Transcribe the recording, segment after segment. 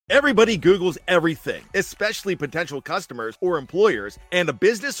Everybody Googles everything, especially potential customers or employers, and a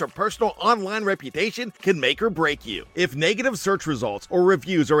business or personal online reputation can make or break you. If negative search results or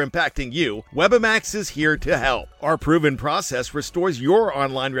reviews are impacting you, Webamax is here to help. Our proven process restores your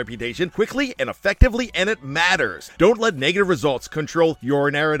online reputation quickly and effectively, and it matters. Don't let negative results control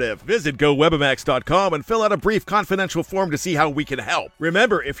your narrative. Visit GoWebamax.com and fill out a brief confidential form to see how we can help.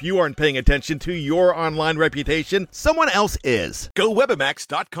 Remember, if you aren't paying attention to your online reputation, someone else is.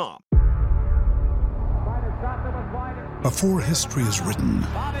 GoWebamax.com. Before history is written,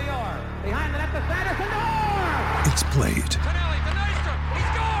 it's played.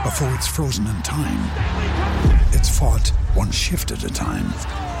 Before it's frozen in time, it's fought one shift at a time.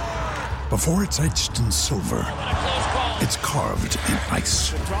 Before it's etched in silver, it's carved in ice.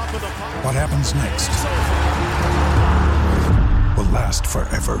 What happens next will last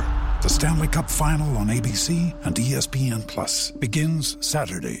forever. The Stanley Cup Final on ABC and ESPN Plus begins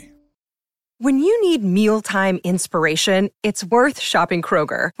Saturday. When you need mealtime inspiration, it's worth shopping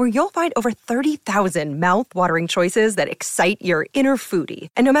Kroger, where you'll find over 30,000 mouth-watering choices that excite your inner foodie.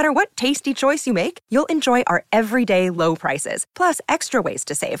 And no matter what tasty choice you make, you'll enjoy our everyday low prices, plus extra ways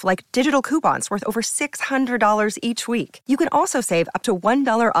to save, like digital coupons worth over $600 each week. You can also save up to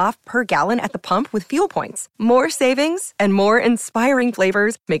 $1 off per gallon at the pump with fuel points. More savings and more inspiring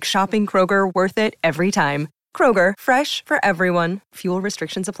flavors make shopping Kroger worth it every time. Kroger, fresh for everyone. Fuel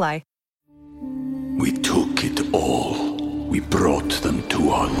restrictions apply. We took it all. We brought them to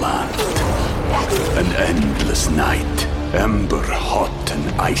our land. An endless night, ember hot and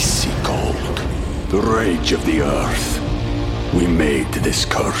icy cold. The rage of the earth. We made this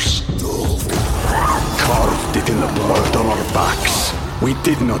curse. Carved it in the blood on our backs. We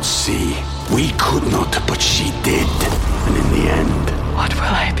did not see. We could not, but she did. And in the end... What will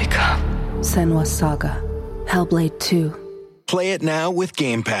I become? Senua's Saga. Hellblade 2. Play it now with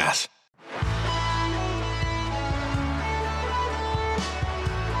Game Pass.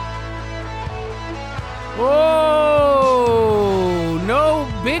 Whoa! No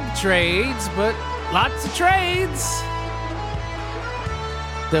big trades, but lots of trades.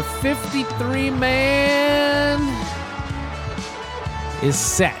 The 53-man is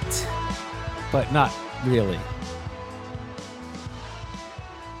set, but not really.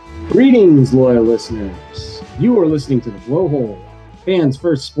 Greetings, loyal listeners. You are listening to the BlowHole, Fans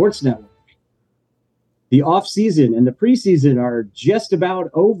First Sports Network. The off-season and the preseason are just about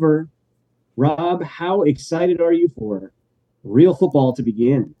over. Rob, how excited are you for real football to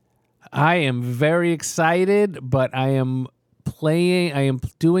begin? I am very excited, but I am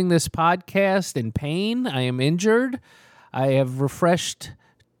doing this podcast in pain. I am injured. I have refreshed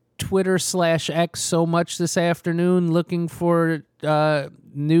Twitter/X so much this afternoon looking for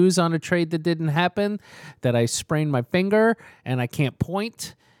news on a trade that didn't happen that I sprained my finger and I can't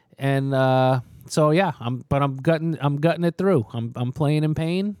point. And so yeah, I'm gutting it through. I'm playing in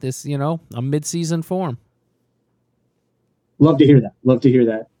pain. I'm mid-season form. Love to hear that.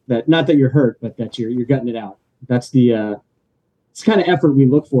 That not that you're hurt, but that you're gutting it out. That's the it's kind of effort we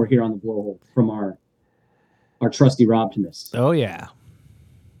look for here on the BlowHole from our trusty Roptimist. Oh yeah.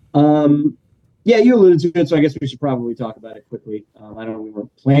 Yeah, you alluded to it, so I guess we should probably talk about it quickly. I don't know, we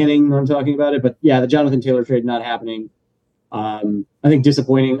weren't planning on talking about it, but yeah, the Jonathan Taylor trade not happening. I think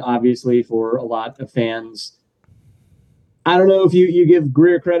disappointing, obviously, for a lot of fans. I don't know if you give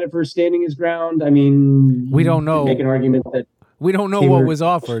Greer credit for standing his ground. I mean, we don't know. Make an argument that we don't know Taylor, what was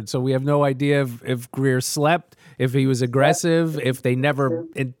offered, so we have no idea if Greer slept, if he was aggressive, if they never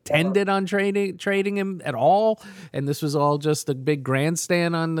intended on trading him at all, and this was all just a big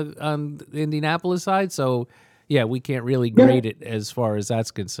grandstand on the Indianapolis side. So, yeah, we can't really grade it as far as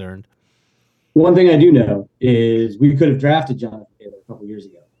that's concerned. One thing I do know is we could have drafted Jonathan Taylor a couple years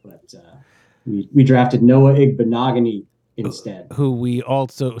ago, but we drafted Noah Igbenogany instead. Who we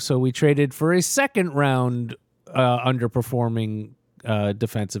traded for a second round underperforming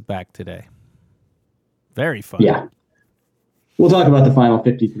defensive back today. Very fun. Yeah. We'll talk about the final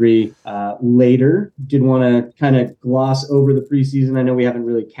 53 later. Did want to kind of gloss over the preseason. I know we haven't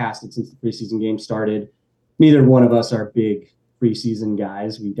really cast it since the preseason game started. Neither one of us are big preseason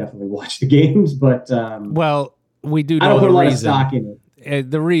guys. We definitely watch the games, but we do know I don't put a lot reason. of stock in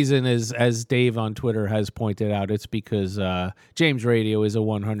it. The reason is, as Dave on Twitter has pointed out, it's because James Radio is a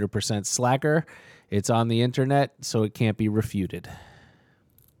 100% slacker. It's on the internet, so it can't be refuted.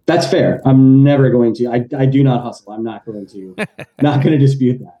 That's fair. I'm never going to. I do not hustle. I'm not going to. Not going to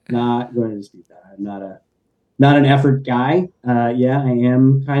dispute that. Not going to dispute that. I'm not an effort guy. Yeah, I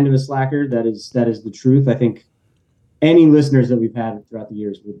am kind of a slacker. That is the truth. I think any listeners that we've had throughout the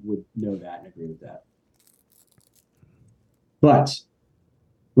years would know that and agree with that. But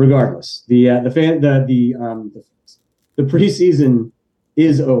regardless, the preseason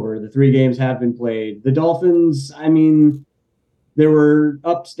is over. The 3 games have been played. The Dolphins, I mean, there were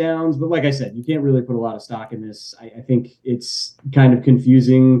ups, downs, but like I said, you can't really put a lot of stock in this. I think it's kind of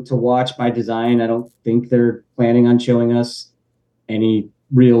confusing to watch by design. I don't think they're planning on showing us any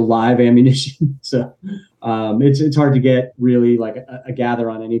real live ammunition. So it's hard to get really like a gather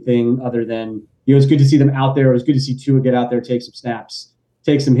on anything other than, it's good to see them out there. It was good to see Tua get out there, take some snaps,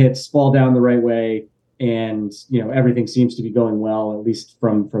 take some hits, fall down the right way. And, everything seems to be going well, at least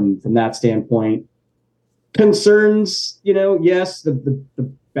from that standpoint. Concerns, yes, the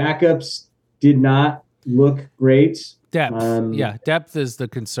backups did not look great. Depth. Depth is the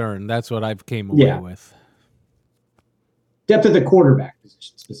concern. That's what I've came away with. Depth at the quarterback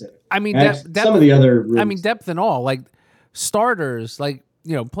position specifically. I mean, depth, some of the other rooms. I mean, depth and all, like starters, like,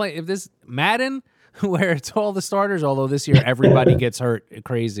 play if this Madden where it's all the starters, although this year everybody gets hurt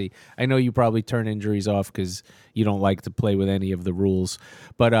crazy. I know you probably turn injuries off because you don't like to play with any of the rules.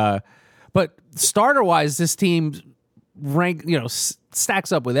 But starter-wise, this team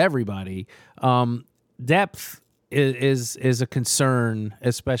stacks up with everybody. Depth is a concern,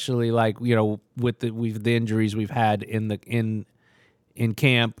 especially like, with the injuries we've had in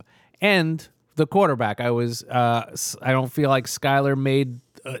camp and the quarterback. I don't feel like Skyler made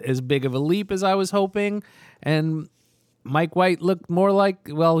as big of a leap as I was hoping, and Mike White looked more like,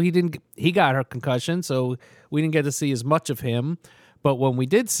 he got her concussion, so we didn't get to see as much of him. But when we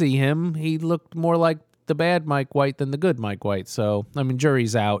did see him, he looked more like the bad Mike White than the good Mike White. So, I mean,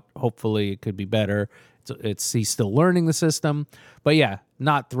 jury's out. Hopefully it could be better. He's still learning the system. But yeah,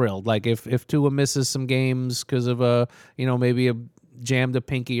 not thrilled. Like if Tua misses some games because of maybe jammed a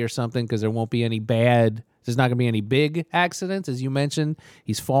pinky or something, because there won't be any there's not going to be any big accidents. As you mentioned,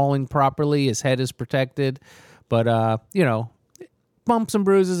 he's falling properly. His head is protected. But, bumps and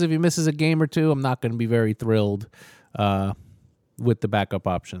bruises. If he misses a game or two, I'm not going to be very thrilled with the backup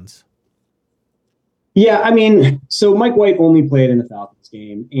options. Yeah, I mean, so Mike White only played in the Falcons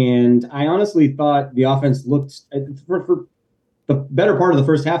game, and I honestly thought the offense looked, for the better part of the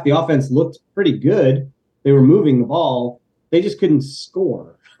first half, the offense looked pretty good. They were moving the ball. They just couldn't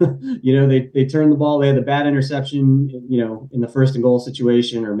score. They turned the ball. They had the bad interception, in the first and goal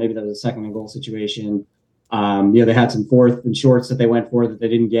situation, or maybe that was a second and goal situation. They had some fourth and shorts that they went for that they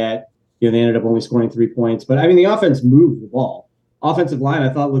didn't get. They ended up only scoring 3 points. But, I mean, the offense moved the ball. Offensive line,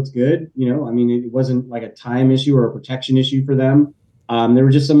 I thought, looked good. It wasn't like a time issue or a protection issue for them. There were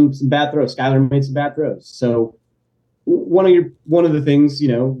just some bad throws. Skyler made some bad throws. So one of the things,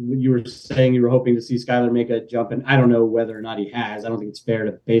 you were saying you were hoping to see Skyler make a jump, and I don't know whether or not he has. I don't think it's fair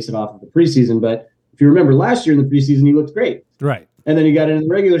to base it off of the preseason. But if you remember last year in the preseason, he looked great. Right. And then he got into the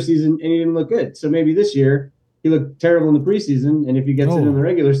regular season and he didn't look good. So maybe this year he looked terrible in the preseason, and if he gets in the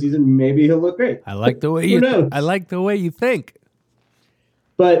regular season, maybe he'll look great. I like the way I like the way you think.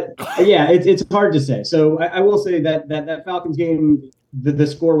 But yeah, it's hard to say. So I will say that Falcons game, the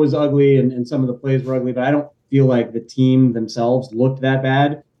score was ugly and some of the plays were ugly, but I don't feel like the team themselves looked that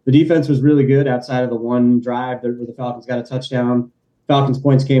bad. The defense was really good outside of the one drive where the Falcons got a touchdown. Falcons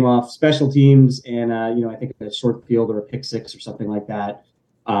points came off special teams and I think a short field or a pick six or something like that,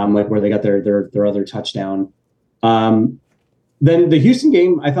 like where they got their other touchdown. Then the Houston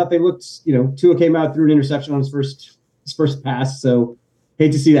game, I thought they looked, Tua came out, threw an interception on his first pass, so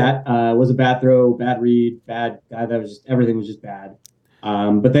hate to see that. Was a bad throw, bad read, bad guy. Everything was just bad.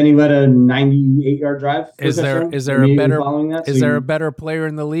 But then he led a 98-yard drive. Is there a better player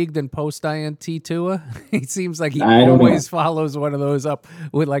in the league than post INT Tua? He seems like he always follows one of those up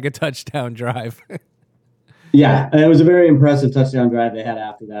with like a touchdown drive. Yeah, and it was a very impressive touchdown drive they had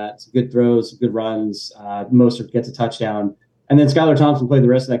after that. Some good throws, some good runs. Mostert gets a touchdown, and then Skylar Thompson played the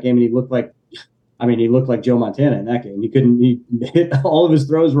rest of that game, and he looked like Joe Montana in that game. He hit all of his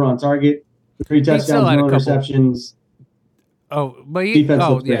throws were on target. 3 touchdowns, no interceptions.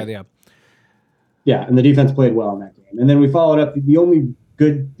 Yeah, and the defense played well in that game. And then we followed up. The only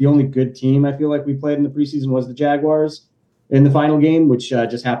good team I feel like we played in the preseason was the Jaguars in the final game, which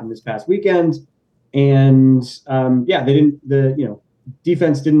just happened this past weekend. And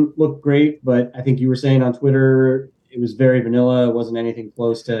defense didn't look great, but I think you were saying on Twitter it was very vanilla. It wasn't anything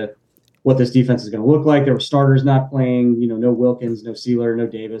close to what this defense is going to look like. There were starters not playing, no Wilkins, no Sealer, no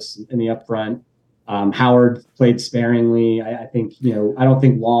Davis in the up front. Howard played sparingly. I think, I don't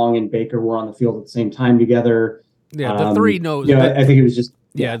think Long and Baker were on the field at the same time together. Yeah, the three knows. I think it was just,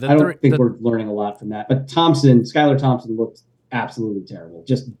 I don't think we're learning a lot from that. But Skylar Thompson looked absolutely terrible.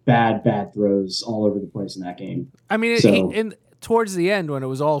 Just bad throws all over the place in that game. I mean, towards the end when it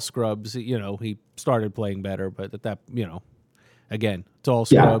was all scrubs, he started playing better. But again, tall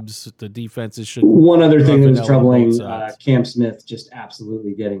scrubs. Yeah. The defenses should. One other thing that was troubling, Cam Smith just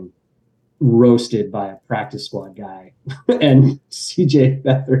absolutely getting roasted by a practice squad guy and CJ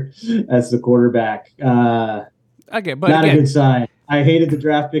Beathard as the quarterback. Okay, but not again, a good sign. I hated the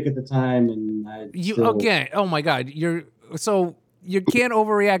draft pick at the time, and oh my God, you can't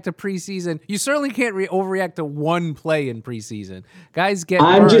overreact to preseason. You certainly can't overreact to one play in preseason. Guys get.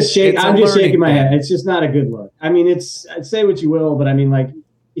 I'm just shaking my head. It's just not a good look. I mean, say what you will, but I mean, like,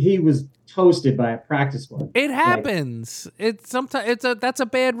 he was toasted by a practice squad. It happens. That's a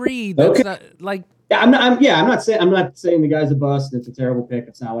bad read. Okay. That's not, like. Yeah, I'm not saying the guy's a bust. It's a terrible pick.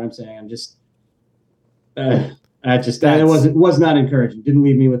 That's not what I'm saying. I'm just. It was not encouraging. Didn't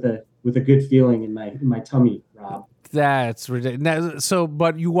leave me with a good feeling in my tummy, Rob. That's ridiculous.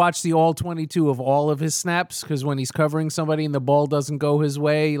 But you watch the all 22 of all of his snaps, because when he's covering somebody and the ball doesn't go his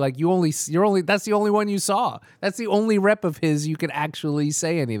way, like that's the only one you saw. That's the only rep of his you can actually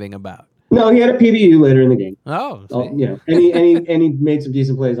say anything about. No, he had a PBU later in the game. Oh, and he made some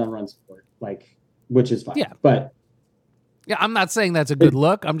decent plays on run support, which is fine. Yeah, but I'm not saying that's a good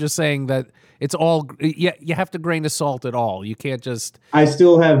look. I'm just saying that it's all. Yeah, you have to grain of salt it all. You can't just. I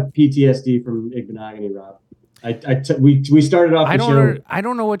still have PTSD from Igbenogany, Rob. We started off. I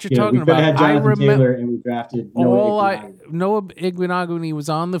don't know what you're talking about. Had Jonathan Taylor, and we drafted Noah Igbenogany was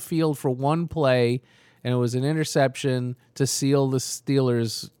on the field for one play, and it was an interception to seal the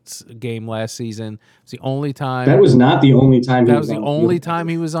Steelers game last season. It's the only time. That was not the only time. That was the only time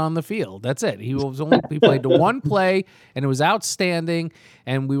he was on the field. That's it. He played the one play, and it was outstanding.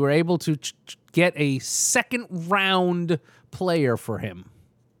 And we were able to get a second round player for him.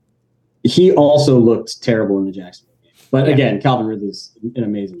 He also looked terrible in the Jacksonville game. But again, Calvin Ridley's an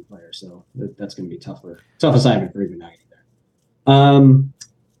amazing player, so that's going to be tough assignment for Igbenogany there.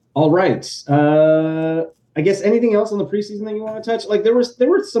 All right. I guess anything else on the preseason that you want to touch? Like there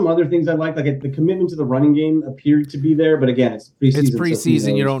were some other things I liked. Like the commitment to the running game appeared to be there, but again, it's preseason. It's preseason.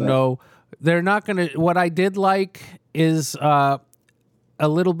 So you don't know. They're not going to. What I did like is a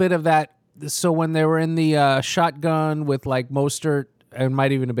little bit of that. So when they were in the shotgun with like Mostert, it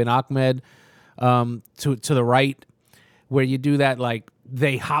might even have been Ahmed to the right, where you do that, like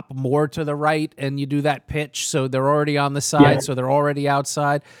they hop more to the right and you do that pitch, so they're already on the side, so they're already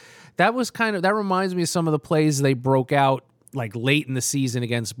outside. That reminds me of some of the plays they broke out like late in the season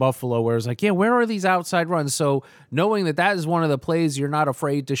against Buffalo, where it's like, where are these outside runs? So knowing that is one of the plays you're not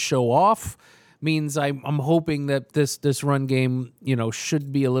afraid to show off means I'm hoping that this run game,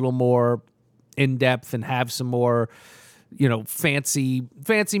 should be a little more in depth and have some more, fancy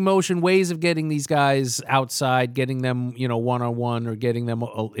motion ways of getting these guys outside, getting them, one-on-one or getting them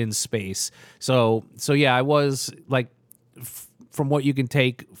in space. So yeah, I was like, from what you can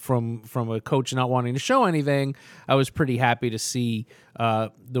take from a coach not wanting to show anything, I was pretty happy to see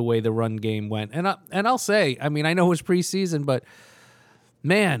the way the run game went. And I'll say, I mean, I know it was preseason, but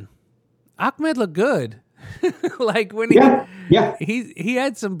man, Ahmed looked good. Like when he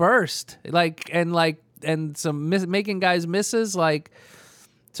had some burst, and some making guys misses. Like,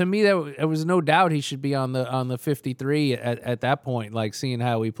 to me, there was no doubt he should be on the 53 at that point. Like, seeing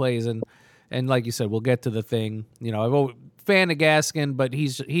how he plays, and like you said, we'll get to the thing. I've always fan of Gaskin, but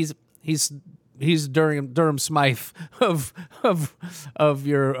he's Durham Smythe of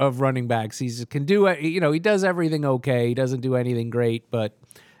running backs. He can do it. He does everything okay. He doesn't do anything great, but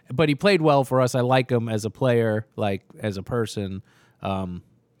he played well for us. I like him as a player, like as a person.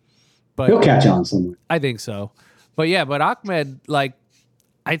 But he'll catch on somewhere. I think so. But Ahmed, like,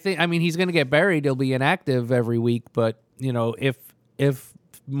 I mean, he's going to get buried. He'll be inactive every week. But if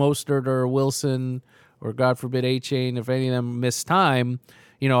Mostert or Wilson or God forbid A-Chain, if any of them miss time,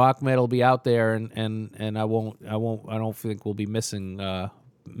 Ahmed will be out there, and I don't think we'll be missing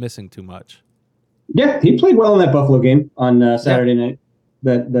too much. Yeah, he played well in that Buffalo game on Saturday night.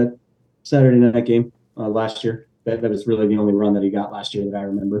 That Saturday night game last year. That was really the only run that he got last year that I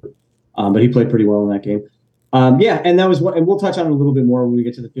remember. But he played pretty well in that game. And that was what, and we'll touch on it a little bit more when we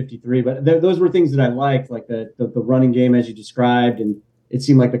get to the 53. But those were things that I liked, like the running game as you described, and it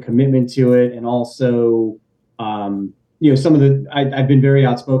seemed like the commitment to it, and also, some of the I've been very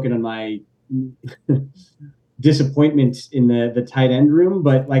outspoken on my disappointment in the tight end room,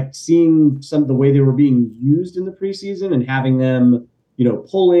 but like seeing some of the way they were being used in the preseason and having them,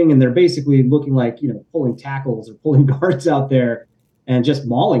 pulling, and they're basically looking like, pulling tackles or pulling guards out there and just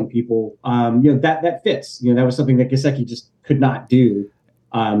mauling people. That fits. That was something that Gesicki just could not do,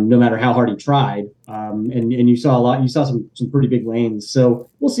 no matter how hard he tried. And you saw some pretty big lanes. So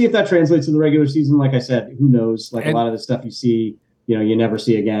we'll see if that translates to the regular season. Like I said, who knows? Like, a lot of the stuff you see, you never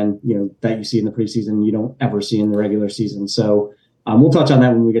see again, that you see in the preseason, you don't ever see in the regular season. So We'll touch on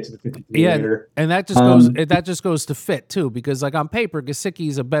that when we get to the 53 later. And that just goes to fit too, because like on paper,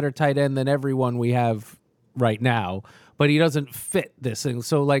 Gesicki's a better tight end than everyone we have right now, but he doesn't fit this thing.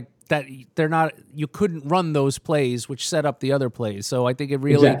 So like that, you couldn't run those plays, which set up the other plays. So I think it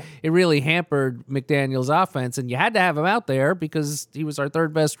really hampered McDaniel's offense, and you had to have him out there because he was our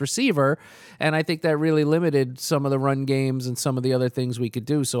third best receiver. And I think that really limited some of the run games and some of the other things we could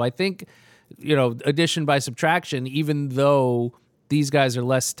do. So I think, addition by subtraction, even though these guys are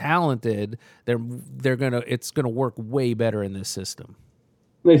less talented, it's gonna work way better in this system.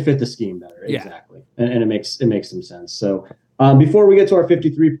 They fit the scheme better, exactly, and it makes some sense. So before we get to our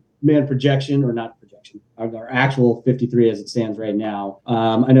 53-man projection, or not projection, our actual 53 as it stands right now,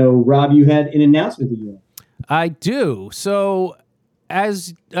 I know, Rob, you had an announcement that you had. I do. So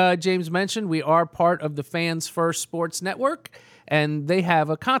as James mentioned, we are part of the Fans First Sports Network, and they have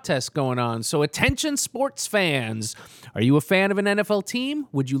a contest going on. So attention sports fans, are you a fan of an NFL team?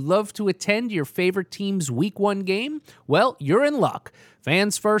 Would you love to attend your favorite team's Week 1 game? Well, you're in luck.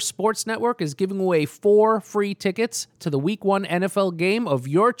 Fans First Sports Network is giving away 4 free tickets to the Week 1 NFL game of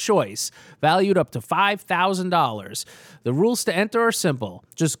your choice, valued up to $5,000. The rules to enter are simple.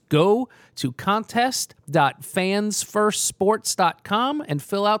 Just go to contest.fansfirstsports.com and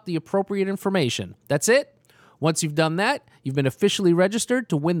fill out the appropriate information. That's it. Once you've done that, you've been officially registered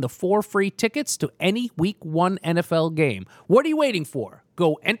to win the 4 free tickets to any Week 1 NFL game. What are you waiting for?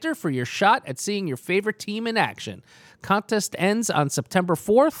 Go enter for your shot at seeing your favorite team in action. Contest ends on September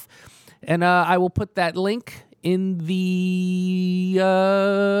 4th, and I will put that link in the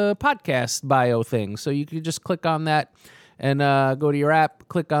podcast bio thing. So you can just click on that and go to your app,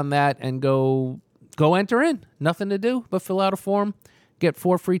 click on that, and go enter in. Nothing to do but fill out a form, get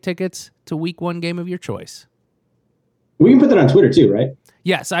 4 free tickets to Week 1 game of your choice. We can put that on Twitter too, right?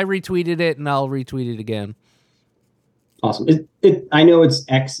 Yes, I retweeted it, and I'll retweet it again. Awesome. I know it's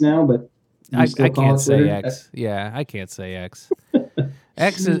X now, but I can't say X. Yeah, I can't say X.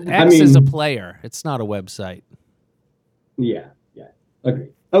 X is a player. It's not a website. Yeah. Agreed.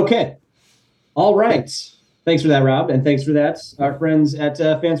 Okay. All right. Thanks for that, Rob, and thanks for that, our friends at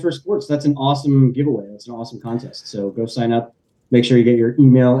Fans First Sports. That's an awesome giveaway. That's an awesome contest. So go sign up. Make sure you get your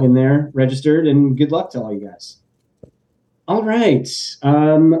email in there registered, and good luck to all you guys. All right.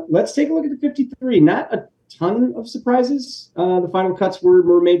 Let's take a look at the 53. Not a ton of surprises. The final cuts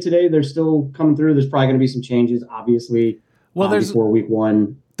were made today. They're still coming through. There's probably going to be some changes, obviously. Before Week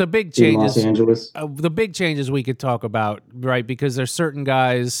 1. The big changes. Los Angeles. The big changes we could talk about, right? Because there's certain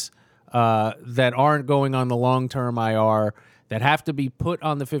guys that aren't going on the long-term IR that have to be put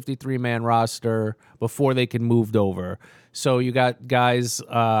on the 53-man roster before they can moved over. So you got guys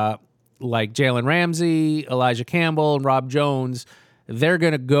like Jalen Ramsey, Elijah Campbell, and Rob Jones. They're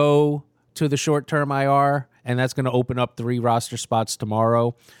going to go to the short-term IR, and that's going to open up 3 roster spots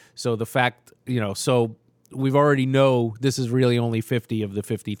tomorrow. So the fact, so we've already know this is really only 50 of the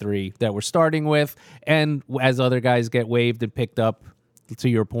 53 that we're starting with. And as other guys get waived and picked up, to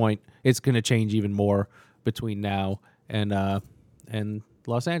your point, it's going to change even more between now and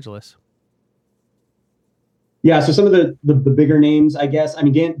Los Angeles. Yeah, so some of the bigger names, I guess. I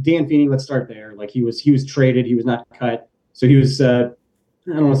mean, Dan Feeney, let's start there. Like he was traded, he was not cut. So he was I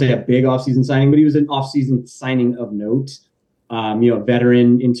don't want to say a big offseason signing, but he was an offseason signing of note.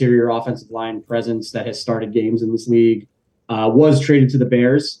 Veteran interior offensive line presence that has started games in this league. Was traded to the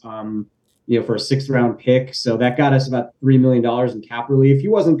Bears, for a 6th-round pick. So that got us about $3 million in cap relief. He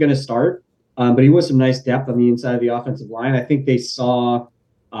wasn't going to start, but he was some nice depth on the inside of the offensive line. I think they saw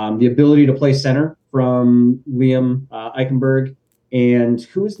the ability to play center from Liam Eichenberg. And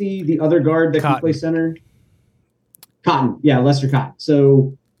who's the other guard that can play center? Cotton. Yeah, Lester Cotton.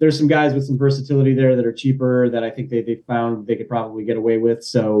 So there's some guys with some versatility there that are cheaper that I think they found they could probably get away with.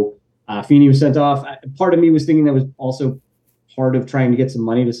 So Feeney was sent off. Part of me was thinking that was also part of trying to get some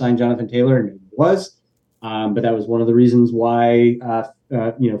money to sign Jonathan Taylor, and it was. But that was one of the reasons why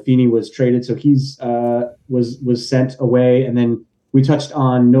Feeney was traded. So he's was sent away. And then we touched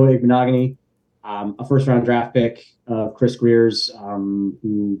on Noah Igbenogany, a 1st-round draft pick of Chris Greer's,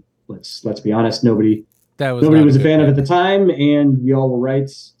 who let's be honest, nobody was a fan of at the time, and we all were right.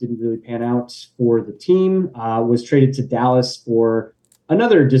 Didn't really pan out for the team. Was traded to Dallas for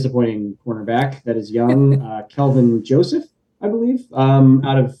another disappointing cornerback that is young, Kelvin Joseph, I believe,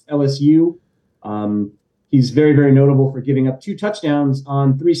 out of LSU. He's very, very notable for giving up 2 touchdowns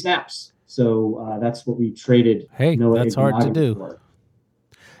on 3 snaps. So that's what we traded. Hey, Noah that's hard to do. For.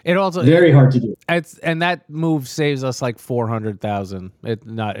 It also very hard to do. And that move saves us like $400,000.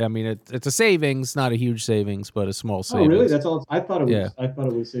 It's a savings, not a huge savings, but a small savings. Oh, really? That's all. I thought it was. Yeah. I thought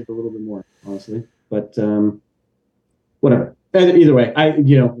it would save a little bit more, honestly. But whatever. Either way,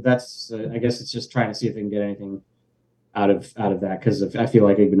 that's I guess it's just trying to see if they can get anything out of that, because I feel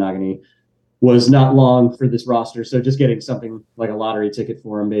like Igbenogany was not long for this roster. So just getting something like a lottery ticket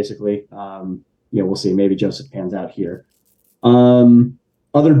for him, basically. We'll see. Maybe Joseph pans out here.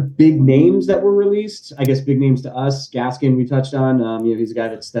 Other big names that were released, I guess big names to us, Gaskin we touched on. He's a guy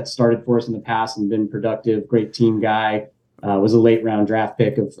that's started for us in the past and been productive, great team guy. Was a late round draft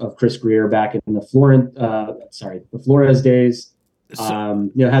pick of Chris Greer back in the Flores days.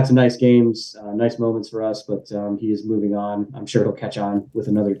 Had some nice games, nice moments for us, but he is moving on. I'm sure he'll catch on with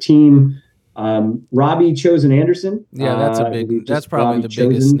another team. Robbie Chosen Anderson. Yeah, that's probably the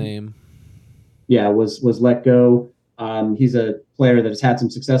biggest name. Yeah, was let go. He's a player that has had some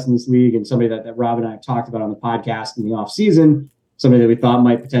success in this league, and somebody that Rob and I have talked about on the podcast in the off season. Somebody that we thought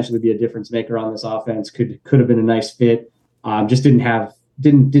might potentially be a difference maker on this offense. Could have been a nice fit. Just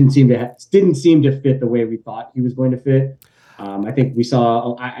didn't seem to fit the way we thought he was going to fit. I think we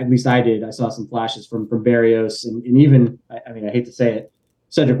saw, at least I did. I saw some flashes from Berrios and even, I hate to say it,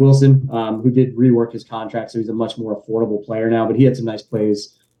 Cedric Wilson, who did rework his contract, so he's a much more affordable player now. But he had some nice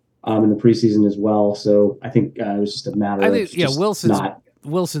plays in the preseason as well. So I think it was just a matter of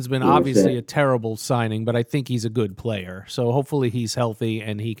Wilson's been obviously a terrible signing, but I think he's a good player. So hopefully he's healthy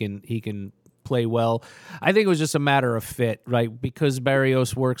and he can play well. I think it was just a matter of fit, right? Because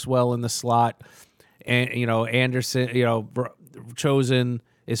Berrios works well in the slot, and Anderson, Chosen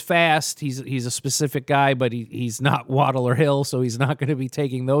is fast. He's a specific guy, but he's not Waddle or Hill, so he's not going to be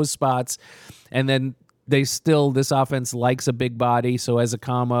taking those spots. And then this offense likes a big body, so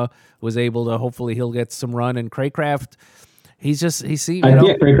Ezekama was able to, hopefully he'll get some run, and Craycraft,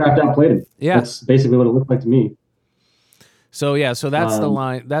 Craycraft outplayed him. Yeah. That's basically what it looked like to me. So that's the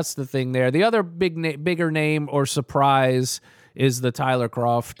line. That's the thing there. The other bigger name or surprise is the Tyler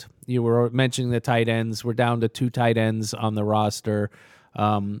Kroft. You were mentioning the tight ends. We're down to 2 tight ends on the roster.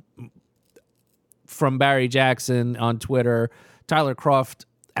 From Barry Jackson on Twitter, Tyler Kroft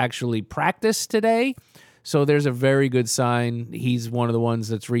actually practiced today, so there's a very good sign. He's one of the ones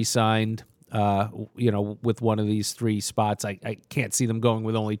that's re-signed. With one of these 3 spots. I can't see them going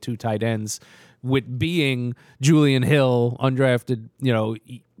with only 2 tight ends, with being Julian Hill, undrafted,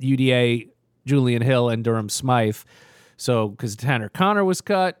 UDA Julian Hill and Durham Smythe. So, because Tanner Connor was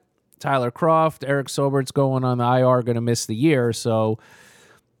cut, Tyler Kroft, Eric Sobert's going on the IR, going to miss the year. So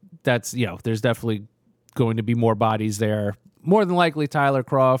that's, there's definitely going to be more bodies there. More than likely Tyler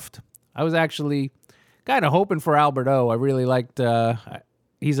Kroft. I was actually kind of hoping for Albert O. I really liked,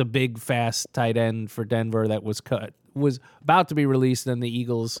 he's a big, fast tight end for Denver that was about to be released, and the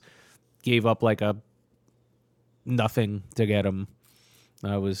Eagles gave up like a nothing to get him.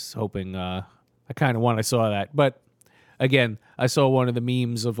 I was hoping, I saw that. But again, I saw one of the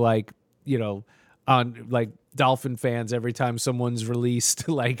memes of on Dolphin fans every time someone's released,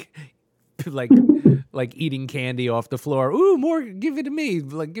 like eating candy off the floor. Ooh, more, give it to me.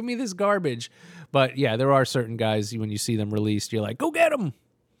 Give me this garbage. But yeah, there are certain guys, when you see them released, you're like, go get them.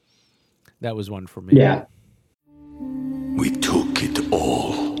 That was one for me. Yeah. We took it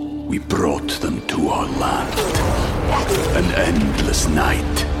all. We brought them to our land. An endless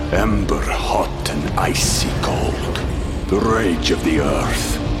night, ember hot and icy cold. The rage of the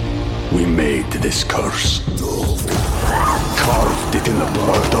earth. We made this curse. Carved it in the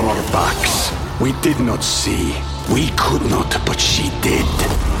blood on our backs. We did not see. We could not, but she did.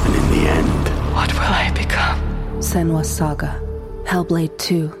 And in the end... What will I become? Senua's Saga. Hellblade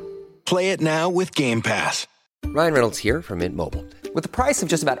 2. Play it now with Game Pass. Ryan Reynolds here from Mint Mobile. With the price of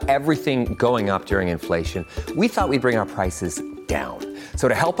just about everything going up during inflation, we thought we'd bring our prices down. So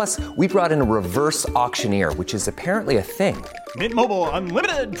to help us, we brought in a reverse auctioneer, which is apparently a thing. Mint Mobile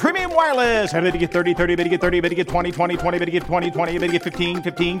Unlimited Premium Wireless. How to get 30, 30, bit to get 30, bit to get 20, 20, 20, bit to get 20, 20, bit to get 15,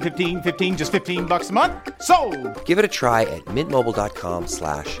 15, 15, 15, just $15 a month? Sold! Give it a try at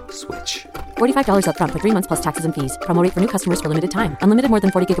mintmobile.com/switch. $45 up front for 3 months plus taxes and fees. Promo rate for new customers for limited time. Unlimited more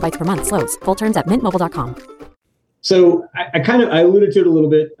than 40 gigabytes per month. Slows full terms at mintmobile.com. So I alluded to it a little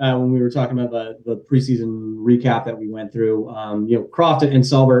bit when we were talking about the preseason recap that we went through. Kroft and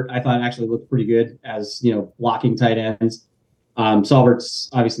Salbert, I thought actually looked pretty good as, blocking tight ends. Salbert's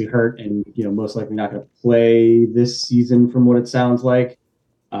obviously hurt and, most likely not going to play this season from what it sounds like.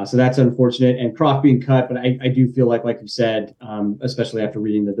 So that's unfortunate. And Kroft being cut, but I do feel like you said, especially after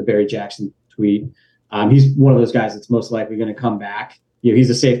reading the Barry Jackson tweet, he's one of those guys that's most likely going to come back. He's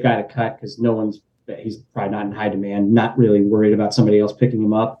a safe guy to cut because he's probably not in high demand, not really worried about somebody else picking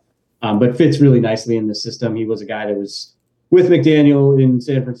him up, but fits really nicely in the system. He was a guy that was with McDaniel in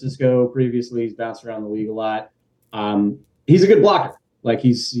San Francisco previously. He's bounced around the league a lot. He's a good blocker. Like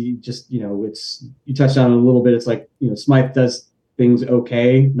he just, it's, you touched on it a little bit. It's like, Smythe does things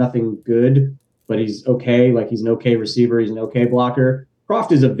okay, nothing good, but he's okay. Like he's an okay receiver. He's an okay blocker.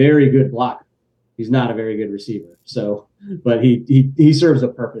 Croft is a very good blocker. He's not a very good receiver. So, but he serves a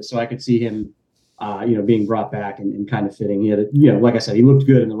purpose. So I could see him, being brought back and kind of fitting. He had, like I said, he looked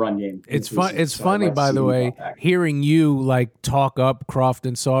good in the run game. It's fun. It's funny, by the way, hearing you like talk up Croft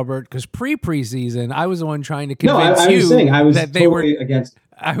and Saubert, because preseason, I was the one trying to convince you that they were against.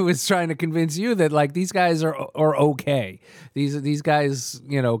 I was trying to convince you that like these guys are okay. These guys,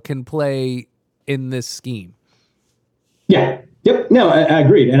 can play in this scheme. Yeah. Yep. No, I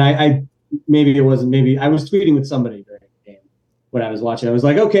agreed. And I maybe I was tweeting with somebody during the game when I was watching. I was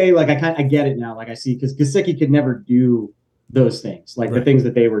like, okay, like I get it now. Like I see, because Gesicki could never do those things, like the things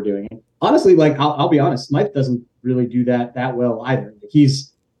that they were doing. And honestly, like I'll be honest, Smythe doesn't really do that well either.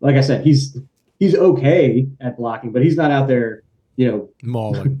 He's, like I said, he's okay at blocking, but he's not out there,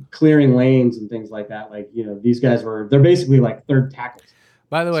 mauling, clearing lanes and things like that. Like, these guys they're basically like third tackles.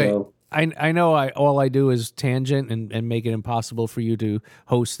 By the way, I know all I do is tangent and make it impossible for you to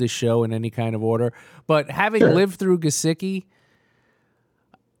host this show in any kind of order. But having lived through Gesicki,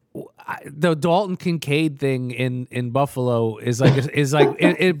 the Dalton Kincaid thing in Buffalo is like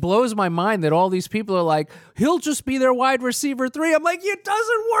it blows my mind that all these people are like, he'll just be their wide receiver 3. I'm like, it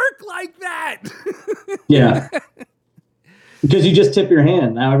doesn't work like that. Yeah. Because you just tip your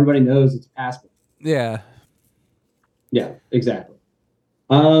hand. Now everybody knows it's passable. Yeah. Yeah, exactly.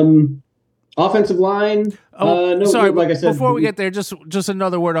 Offensive line. Sorry, like I said, before we get there, just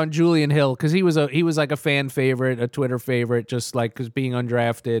another word on Julian Hill, because he was like a fan favorite, a Twitter favorite, just like because being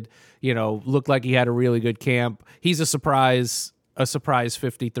undrafted, looked like he had a really good camp. He's a surprise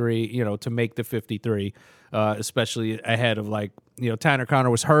 53, to make the 53, especially ahead of Tanner Connor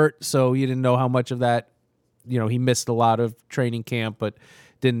was hurt, so you didn't know how much of that. He missed a lot of training camp, but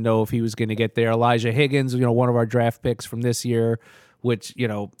didn't know if he was going to get there. Elijah Higgins, one of our draft picks from this year, which,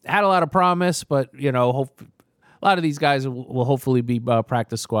 had a lot of promise, but, a lot of these guys will hopefully be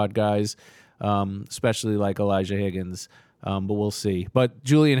practice squad guys, especially like Elijah Higgins, but we'll see. But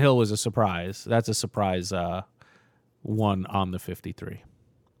Julian Hill was a surprise. That's a surprise one on the 53.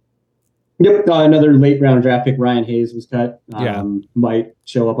 Yep, another late round draft pick, Ryan Hayes, was cut. Might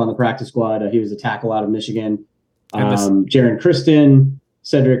show up on the practice squad. He was a tackle out of Michigan. Jaron Kristen,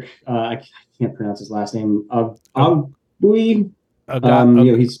 Cedric, I can't pronounce his last name.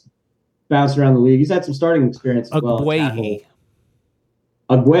 He's bounced around the league. He's had some starting experience as well.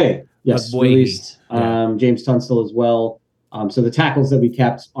 Agway, yes, released. James Tunstall as well. So the tackles that we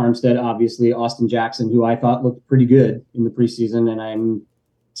kept, Armstead, obviously, Austin Jackson, who I thought looked pretty good in the preseason, and I'm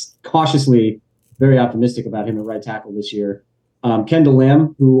cautiously very optimistic about him at right tackle this year. Kendall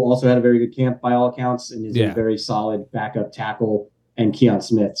Lamb, who also had a very good camp by all accounts, and is a very solid backup tackle, and Keon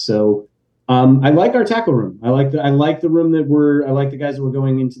Smith. So I like our tackle room. I like the room I like the guys that we're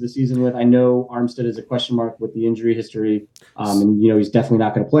going into the season with. I know Armstead is a question mark with the injury history. And he's definitely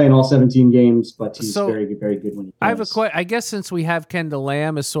not going to play in all 17 games, but he's very good when he plays. I guess since we have Kendall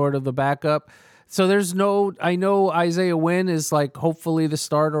Lamb as sort of the backup, so I know Isaiah Wynn is like hopefully the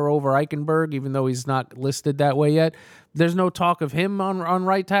starter over Eichenberg, even though he's not listed that way yet. There's no talk of him on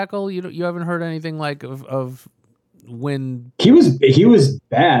right tackle. You haven't heard anything like of Wynn. He was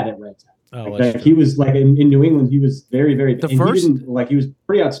bad at right tackle. Oh, he was like in New England. He was very, very bad. He was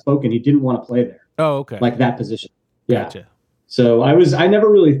pretty outspoken. He didn't want to play there. Oh, okay. Like that position. Yeah. Gotcha. So I never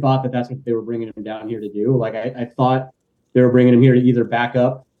really thought that that's what they were bringing him down here to do. Like I thought they were bringing him here to either back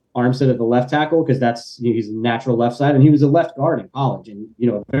up Armstead at the left tackle, because he's a natural left side, and he was a left guard in college, and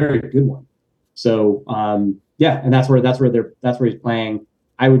a very good one. So and that's where he's playing.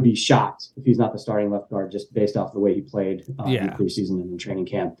 I would be shocked if he's not the starting left guard, just based off the way he played in the preseason and in training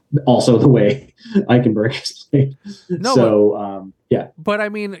camp. Also, the way Eichenberg has played. But I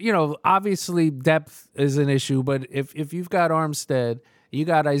mean, obviously depth is an issue. But if you've got Armstead, you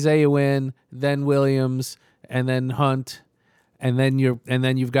got Isaiah Wynn, then Williams, and then Hunt, and then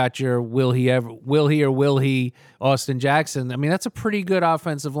you've got your will he Austin Jackson. I mean, that's a pretty good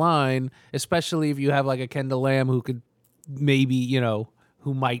offensive line, especially if you have like a Kendall Lamb who could maybe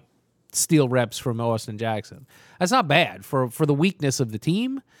who might steal reps from Austin Jackson. That's not bad for the weakness of the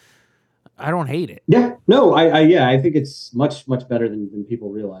team. I don't hate it. Yeah, no, I think it's much, much better than people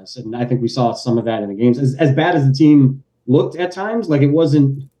realize. And I think we saw some of that in the games. As bad as the team looked at times, like it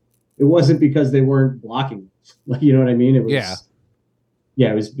wasn't because they weren't blocking. Like, you know what I mean? It was,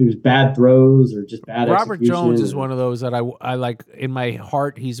 it was bad throws or just bad Robert Jones is one of those that I like. In my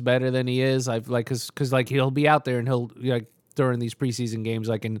heart, he's better than he is. I've like, because like he'll be out there and he'll like, during these preseason games,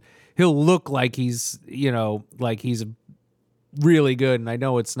 like, and he'll look like he's, like he's really good, and I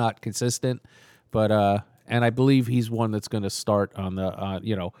know it's not consistent, but and I believe he's one that's going to start on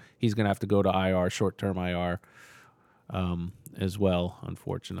the he's going to have to go to IR, short-term IR, as well,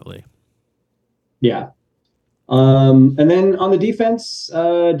 unfortunately. Yeah. And then on the defense,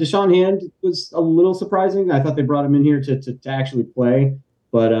 Deshaun Hand was a little surprising. I thought they brought him in here to actually play,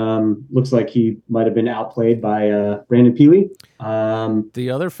 but looks like he might have been outplayed by Brandon Peely. The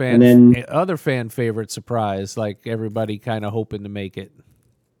other fan favorite surprise, like everybody kind of hoping to make it.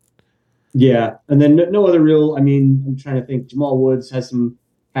 Yeah, and then no other real. I mean, I'm trying to think. Jamal Woods had some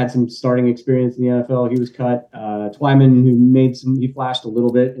starting experience in the NFL. He was cut. Twyman, who he flashed a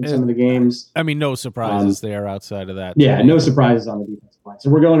little bit in some of the games. I mean, no surprises there outside of that. Yeah, no surprises on the defensive line. So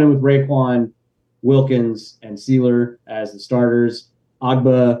we're going in with Raekwon, Wilkins, and Sealer as the starters.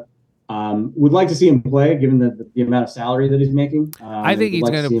 Agba, would like to see him play, given the amount of salary that he's making. I think he's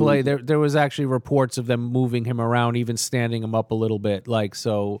going to play. There was actually reports of them moving him around, even standing him up a little bit. Like,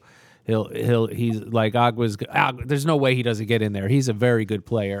 so he's like Agba's. There's no way he doesn't get in there. He's a very good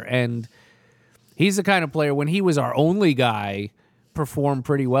player, and he's the kind of player, when he was our only guy, performed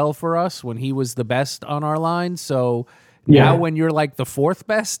pretty well for us when he was the best on our line. So now when you're like the fourth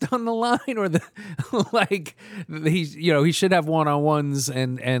best on the line, or the he should have one-on-ones,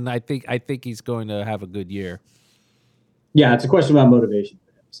 and I think he's going to have a good year. Yeah, it's a question about motivation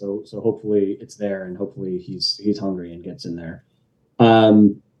for him. So hopefully it's there, and hopefully he's hungry and gets in there.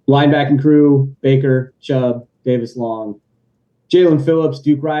 Linebacking crew: Baker, Chubb, Davis Long, Jalen Phillips,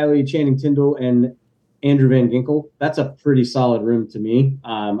 Duke Riley, Channing Tindall, and Andrew Van Ginkel. That's a pretty solid room to me.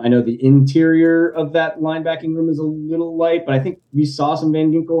 I know the interior of that linebacking room is a little light, but I think we saw some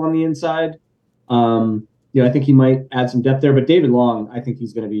Van Ginkel on the inside. I think he might add some depth there. But David Long, I think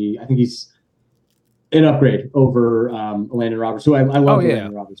he's an upgrade over Landon Roberts, who I love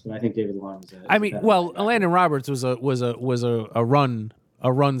Landon Roberts, but I think David Long is Landon Roberts was a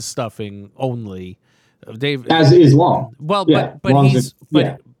run stuffing only. As is Long. Well, yeah,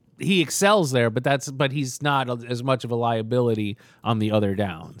 but he excels there, but he's not as much of a liability on the other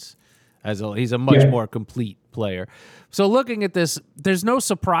downs. He's a much more complete player. So looking at this, there's no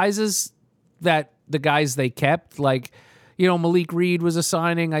surprises that the guys they kept, like, Malik Reed was a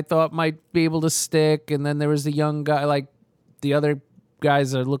signing I thought might be able to stick, and then there was the young guy, like the other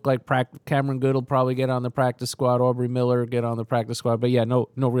guys that look like Cameron Good will probably get on the practice squad, Aubrey Miller get on the practice squad, but yeah, no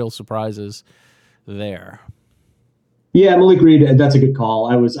real surprises there. Yeah, Malik Reed, that's a good call.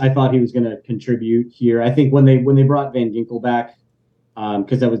 I thought he was going to contribute here. I think when they brought Van Ginkel back,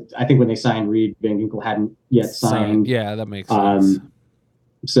 because I think when they signed Reed, Van Ginkel hadn't yet signed. Yeah, that makes sense.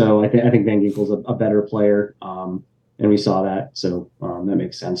 So I think Van Ginkel's a better player, and we saw that. So that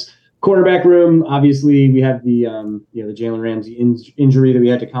makes sense. Quarterback room, obviously, we have the Jalen Ramsey injury that we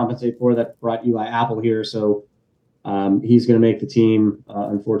had to compensate for that brought Eli Apple here. So he's going to make the team,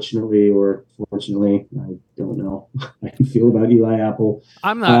 unfortunately or fortunately. I don't know how I feel about Eli Apple.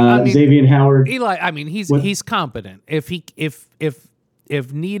 I'm not. Xavier Howard. Eli. He's competent. If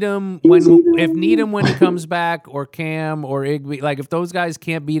Needham when he comes back, or Cam or Igby, like if those guys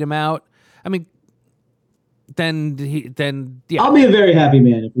can't beat him out, then yeah. I'll be a very happy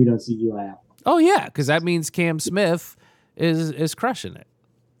man if we don't see Eli Apple. Oh yeah, because that means Cam Smith is crushing it.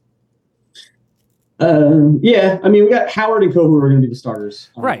 Yeah, we got Howard and Cohu are going to be the starters,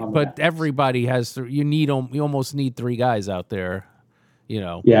 right? But everybody has. You almost need three guys out there.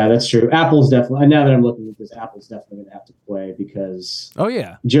 Yeah, that's true. Apple's definitely. Now that I'm looking at this, Apple's definitely going to have to play because. Oh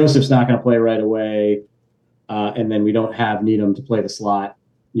yeah, Joseph's not going to play right away, and then we don't have Needham to play the slot,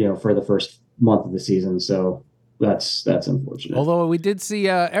 for the first month of the season. So that's unfortunate. Although we did see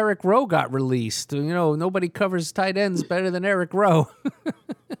Eric Rowe got released. Nobody covers tight ends better than Eric Rowe.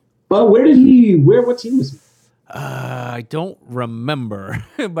 Well, what team was he? I don't remember,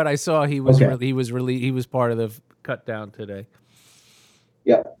 but I saw he was he was part of the cut down today.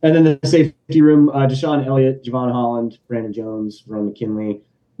 Yeah, and then the safety room: Deshaun Elliott, Javon Holland, Brandon Jones, Ron McKinley.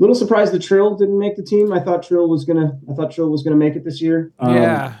 Little surprised that Trill didn't make the team. I thought Trill was gonna make it this year.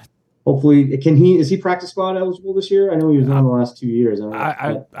 Yeah. Hopefully, is he practice squad eligible this year? I know he was on the last 2 years.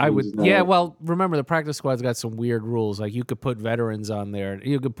 I would. Yeah. Well, remember the practice squad's got some weird rules. Like you could put veterans on there.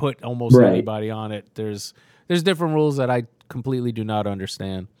 You could put almost anybody on it. There's different rules that I completely do not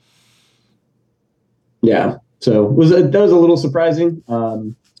understand. Yeah. So that was a little surprising.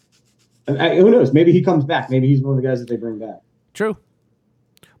 Who knows? Maybe he comes back. Maybe he's one of the guys that they bring back. True.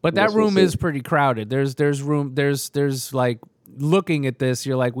 But that room is pretty crowded. There's room. There's like. Looking at this,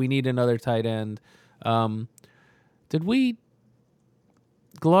 you're like, we need another tight end. Did we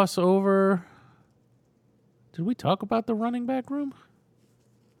gloss over? Did we talk about the running back room?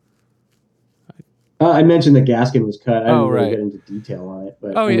 I mentioned that Gaskin was cut. I didn't really right. get into detail on it,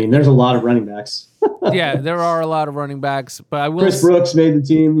 but I mean, there's a lot of running backs. Yeah, there are a lot of running backs, but I will. Chris Brooks made the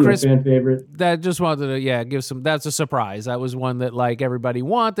team. Fan favorite. That just wanted to give some. That's a surprise. That was one that like everybody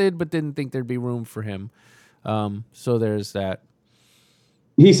wanted, but didn't think there'd be room for him. So there's that.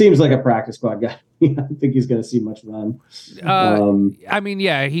 He seems like a practice squad guy. I don't think he's going to see much run. I mean,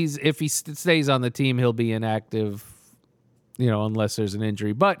 yeah, if he stays on the team, he'll be inactive. Unless there's an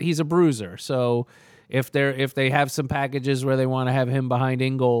injury, but he's a bruiser, so. If they have some packages where they want to have him behind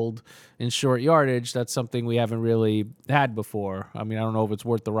Ingold in short yardage, that's something we haven't really had before. I mean, I don't know if it's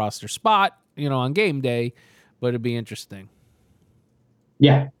worth the roster spot, on game day, but it'd be interesting.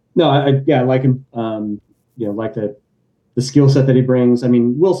 Yeah, no, I like him. Like the skill set that he brings. I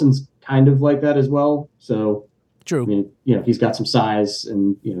mean, Wilson's kind of like that as well. So true. I mean, he's got some size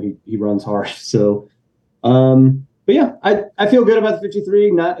and he runs hard. So, but yeah, I feel good about the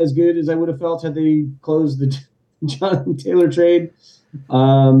 53. Not as good as I would have felt had they closed the Jonathan Taylor trade.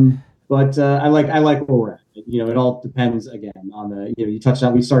 But I like where we're at. It all depends again on the. You touched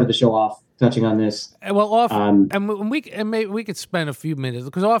on. We started the show off touching on this. Well, maybe we could spend a few minutes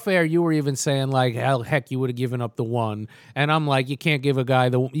because off air you were even saying like, heck, you would have given up the 1, and I'm like, you can't give a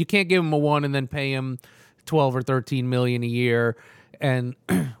guy you can't give him a 1 and then pay him $12 or $13 million a year, and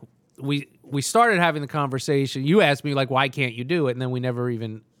we started having the conversation. You asked me, like, why can't you do it? And then we never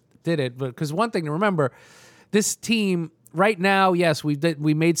even did it. But because one thing to remember, this team right now, yes, we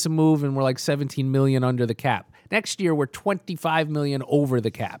made some move and we're like $17 million under the cap. Next year, we're $25 million over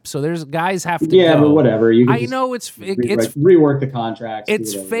the cap. So there's guys have to go. Yeah, but whatever. You can it's rework the contracts.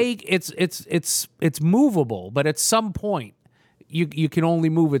 It's fake. It's movable, but at some point, you can only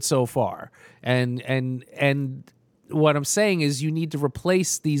move it so far. And what I'm saying is you need to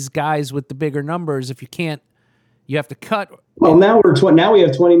replace these guys with the bigger numbers. If you can't, you have to cut. Well, now we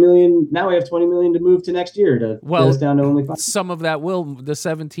have 20 million. Now we have 20 million to move to next year to get us down to only 5. Some of that the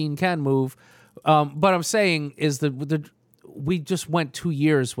 17 can move. But I'm saying is we just went 2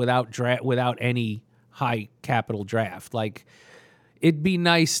 years without any high capital draft. Like it'd be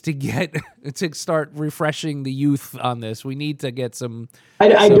nice to start refreshing the youth on this. We need to get some.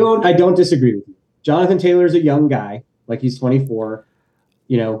 I don't disagree with you. Jonathan Taylor's a young guy, like he's 24.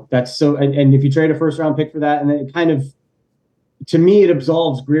 That's so. And if you trade a first round pick for that, and then it kind of, to me, it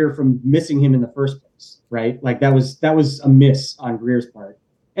absolves Greer from missing him in the first place, right? Like that was a miss on Greer's part.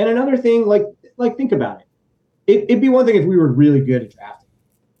 And another thing, like think about it. It'd be one thing if we were really good at drafting.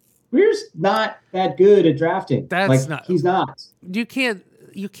 Greer's not that good at drafting. He's not. You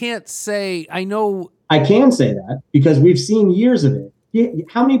can't say. I know. I can say that because we've seen years of it.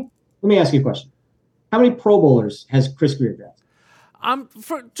 Let me ask you a question. How many Pro Bowlers has Chris Greer drafted?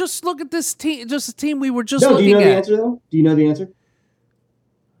 Just look at this team. Just the team we were just looking at. Do you know the answer though? Do you know the answer?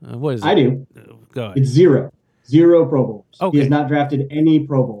 What is it? I do. Go ahead. It's 0 Pro Bowlers. Okay. He has not drafted any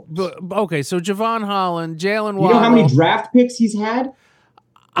Pro Bowlers. Okay, so Javon Holland, Jalen Waddle. You know how many draft picks he's had?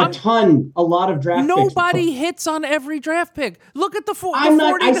 A lot of draft picks. Nobody hits on every draft pick. Look at the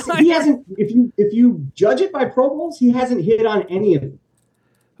 49ers. He hasn't. If you judge it by Pro Bowls, he hasn't hit on any of them.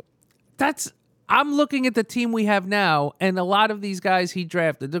 I'm looking at the team we have now, and a lot of these guys he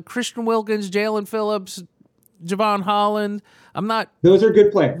drafted. The Christian Wilkins, Jalen Phillips, Javon Holland. Those are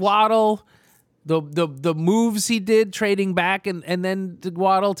good players. Waddle, the moves he did, trading back and then the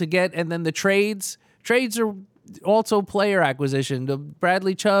Waddle to get, and then the trades. Trades are also player acquisition. The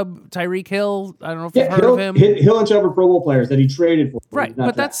Bradley Chubb, Tyreek Hill. I don't know if you've heard of him. Hill and Chubb are Pro Bowl players that he traded for. Right,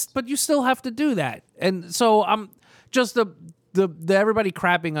 but you still have to do that. And so I'm just the everybody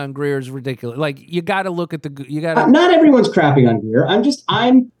crapping on Greer is ridiculous. Like you got to look at not everyone's crapping on Greer.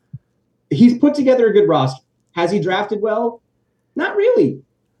 He's put together a good roster. Has he drafted well? Not really.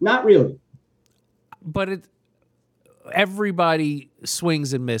 But everybody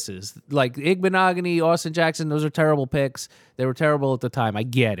swings and misses. Like Igbenogany, Austin Jackson, those are terrible picks. They were terrible at the time. I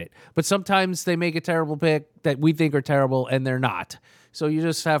get it. But sometimes they make a terrible pick that we think are terrible and they're not. So you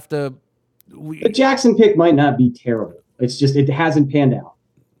just have to. The Jackson pick might not be terrible. It's just it hasn't panned out.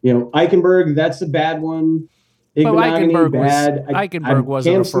 Eichenberg, that's a bad one. Eichenberg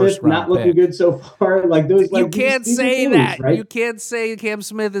wasn't a first round not looking good so far. Like those, you can't say that. Right? You can't say Cam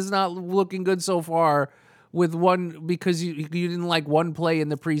Smith is not looking good so far with one because you didn't like one play in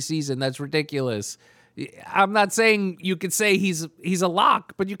the preseason. That's ridiculous. I'm not saying you could say he's a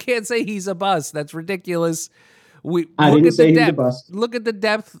lock, but you can't say he's a bust. That's ridiculous. I didn't say he's a bust. Look at the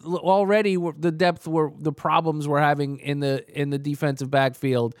depth already. The depth were the problems we're having in the defensive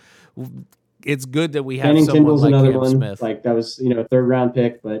backfield. It's good that we have Channing someone Tindall's like another Cam one. Smith. Like that was a third round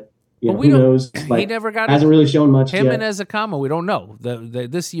pick, but Who knows? He never got hasn't really shown much. Him yet. and Ezekama, we don't know.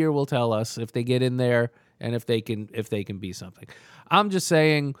 This year will tell us if they get in there and if they can be something. I'm just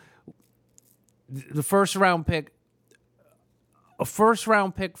saying, the first round pick. A first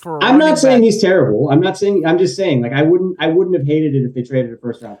round pick for. I'm not saying he's terrible. I'm just saying, like, I wouldn't have hated it if they traded a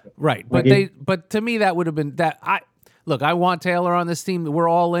first round pick. Right, but to me that would have been that. I want Taylor on this team. We're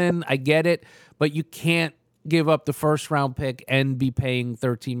all in. I get it, but you can't give up the first round pick and be paying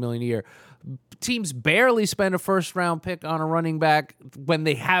 $13 million a year. Teams barely spend a first round pick on a running back when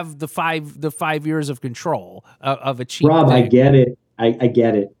they have the 5 years of control of a cheap. Rob, pick. I get it. I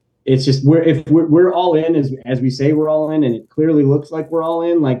get it. It's just we're all in as we say we're all in, and it clearly looks like we're all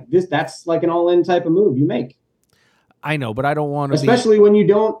in. Like this, that's like an all in type of move you make. I know, but I don't want to, especially when you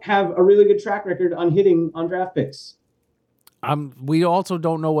don't have a really good track record on hitting on draft picks. We also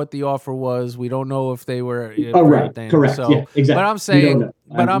don't know what the offer was. We don't know if they were. Right, correct. So, yeah, exactly. But I'm saying,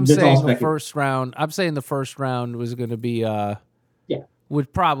 I'm saying the first round. I'm saying the first round was going to be,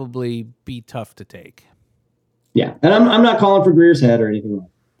 would probably be tough to take. Yeah, and I'm not calling for Greer's head or anything like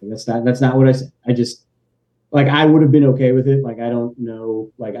that. That's not what I said. I just like I would have been okay with it. Like I don't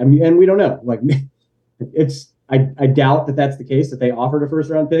know. Like I mean, and we don't know. Like it's. I doubt that that's the case. That they offered a first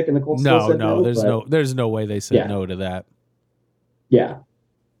round pick and the Colts still said no. There's no way they said no to that. Yeah.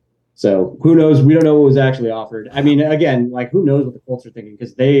 So who knows? We don't know what was actually offered. I mean, again, like who knows what the Colts are thinking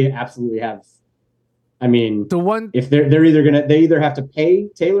because they absolutely have. I mean, if they're either have to pay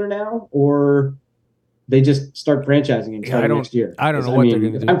Taylor now or they just start franchising him next year. I don't know what they're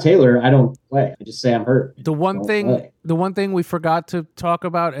going to do. If I'm Taylor, I don't play. I just say I'm hurt. The one thing we forgot to talk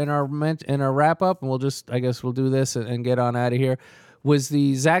about in our wrap up, and I guess we'll do this and get on out of here, was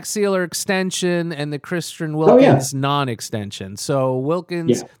the Zach Sealer extension and the Christian Wilkins non-extension. So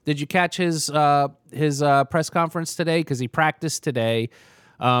Wilkins, did you catch his press conference today? Because he practiced today,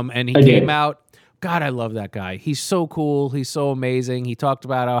 and he came out. God, I love that guy. He's so cool. He's so amazing. He talked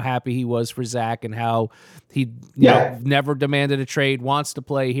about how happy he was for Zach and how he never demanded a trade, wants to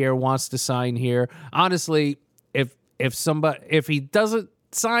play here, wants to sign here. Honestly, if he doesn't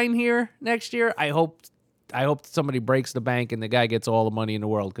sign here next year, I hope somebody breaks the bank and the guy gets all the money in the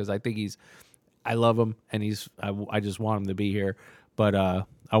world because I think I love him and I just want him to be here. But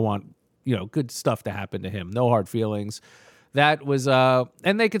I want good stuff to happen to him. No hard feelings. That was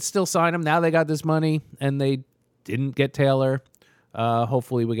and they could still sign him. Now they got this money and they didn't get Taylor.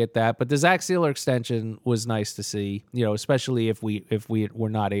 Hopefully we get that. But the Zach Sealer extension was nice to see, especially if we were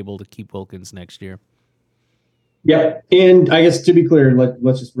not able to keep Wilkins next year. Yep. And I guess to be clear,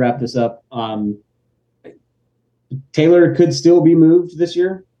 let's just wrap this up. Taylor could still be moved this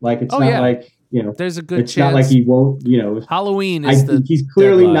year. Like it's not like there's a good it's chance. Not like he won't. Halloween is he's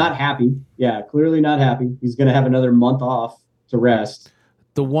clearly not happy. Yeah, clearly not happy. He's going to have another month off to rest.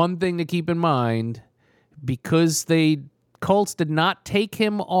 The one thing to keep in mind, because Colts did not take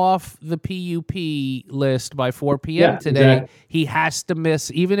him off the PUP list by 4 p.m. today. Exactly. He has to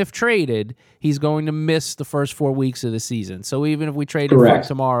miss, even if traded, he's going to miss the first 4 weeks of the season. So even if we traded him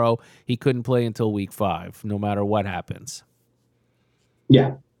tomorrow, he couldn't play until week 5, no matter what happens.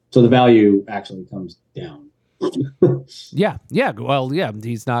 Yeah. So the value actually comes down. Yeah. Well, yeah,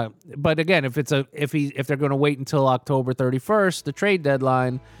 he's not. But again, if they're going to wait until October 31st, the trade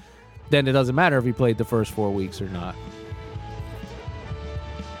deadline, then it doesn't matter if he played the first 4 weeks or not.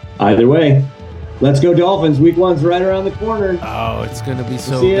 Either way, let's go Dolphins. Week 1's right around the corner. Oh, it's going to be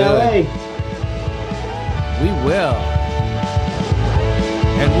so good. LA. We will,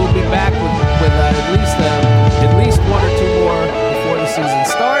 and we'll be back with at least 1 or 2 more before the season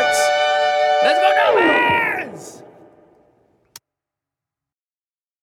starts. Let's go Dolphins!